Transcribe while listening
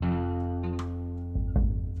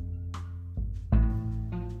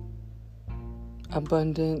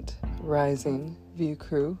Abundant Rising View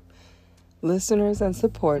Crew, listeners and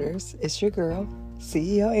supporters, it's your girl,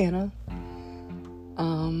 CEO Anna.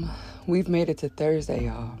 We've made it to Thursday,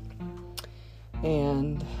 y'all.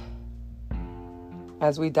 And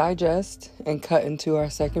as we digest and cut into our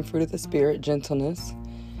second fruit of the Spirit, gentleness,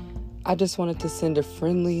 I just wanted to send a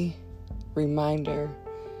friendly reminder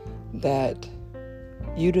that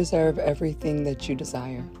you deserve everything that you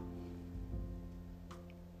desire.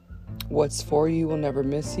 What's for you will never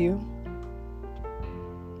miss you.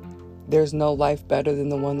 There's no life better than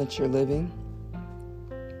the one that you're living.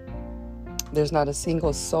 There's not a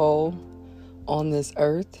single soul on this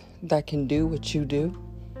earth that can do what you do.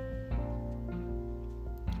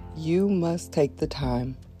 You must take the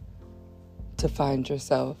time to find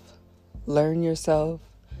yourself, learn yourself,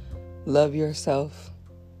 love yourself,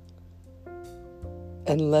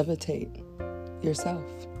 and levitate yourself.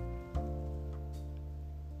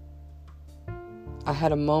 I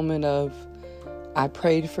had a moment of, I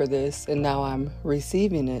prayed for this and now I'm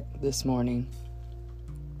receiving it this morning.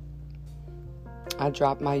 I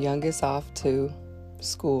dropped my youngest off to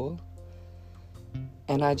school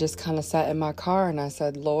and I just kind of sat in my car and I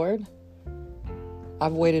said, Lord,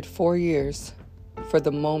 I've waited 4 years for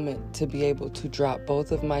the moment to be able to drop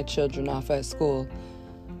both of my children off at school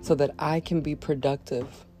so that I can be productive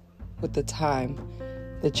with the time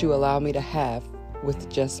that you allow me to have with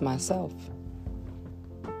just myself.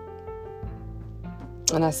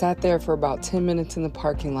 And I sat there for about 10 minutes in the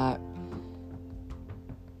parking lot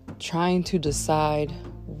trying to decide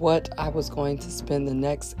what I was going to spend the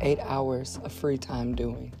next 8 hours of free time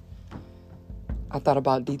doing. I thought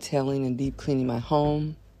about detailing and deep cleaning my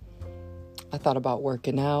home. I thought about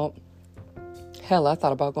working out. Hell, I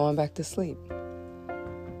thought about going back to sleep.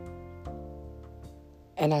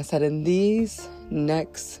 And I said, in these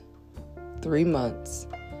next 3 months,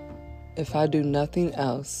 if I do nothing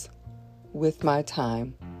else with my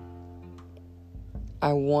time,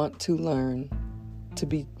 I want to learn to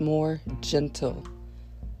be more gentle,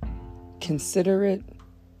 considerate,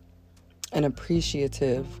 and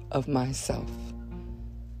appreciative of myself,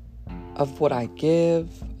 of what I give,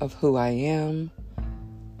 of who I am.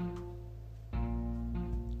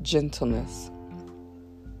 Gentleness.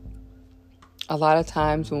 A lot of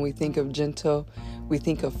times when we think of gentle, we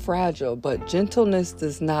think of fragile, but gentleness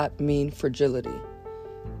does not mean fragility.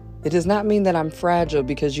 It does not mean that I'm fragile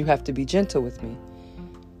because you have to be gentle with me.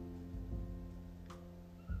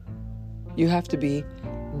 You have to be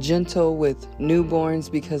gentle with newborns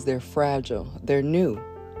because they're fragile. They're new.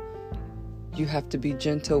 You have to be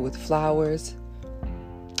gentle with flowers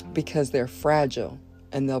because they're fragile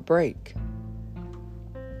and they'll break.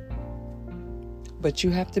 But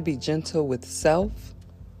you have to be gentle with self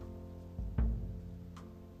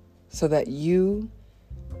so that you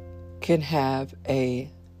can have a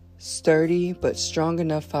sturdy but strong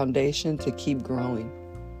enough foundation to keep growing.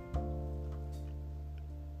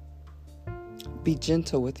 Be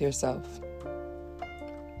gentle with yourself.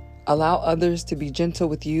 Allow others to be gentle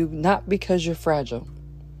with you, not because you're fragile,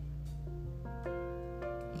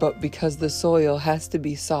 but because the soil has to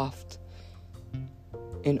be soft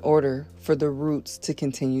in order for the roots to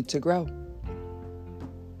continue to grow.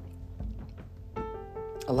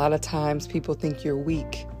 A lot of times people think you're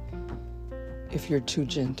weak if you're too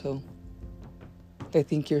gentle. They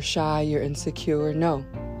think you're shy, you're insecure. No.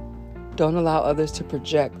 Don't allow others to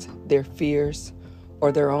project their fears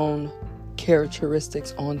or their own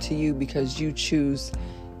characteristics onto you because you choose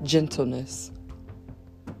gentleness.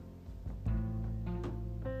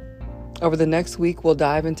 Over the next week, we'll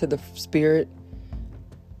dive into the spirit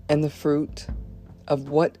and the fruit of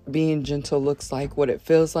what being gentle looks like, what it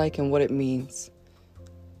feels like, and what it means.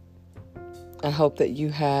 I hope that you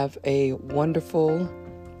have a wonderful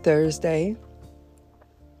Thursday,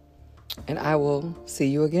 and I will see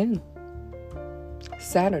you again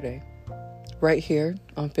Saturday, right here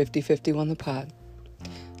on 5051 The Pod.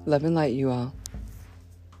 Love and light, you all.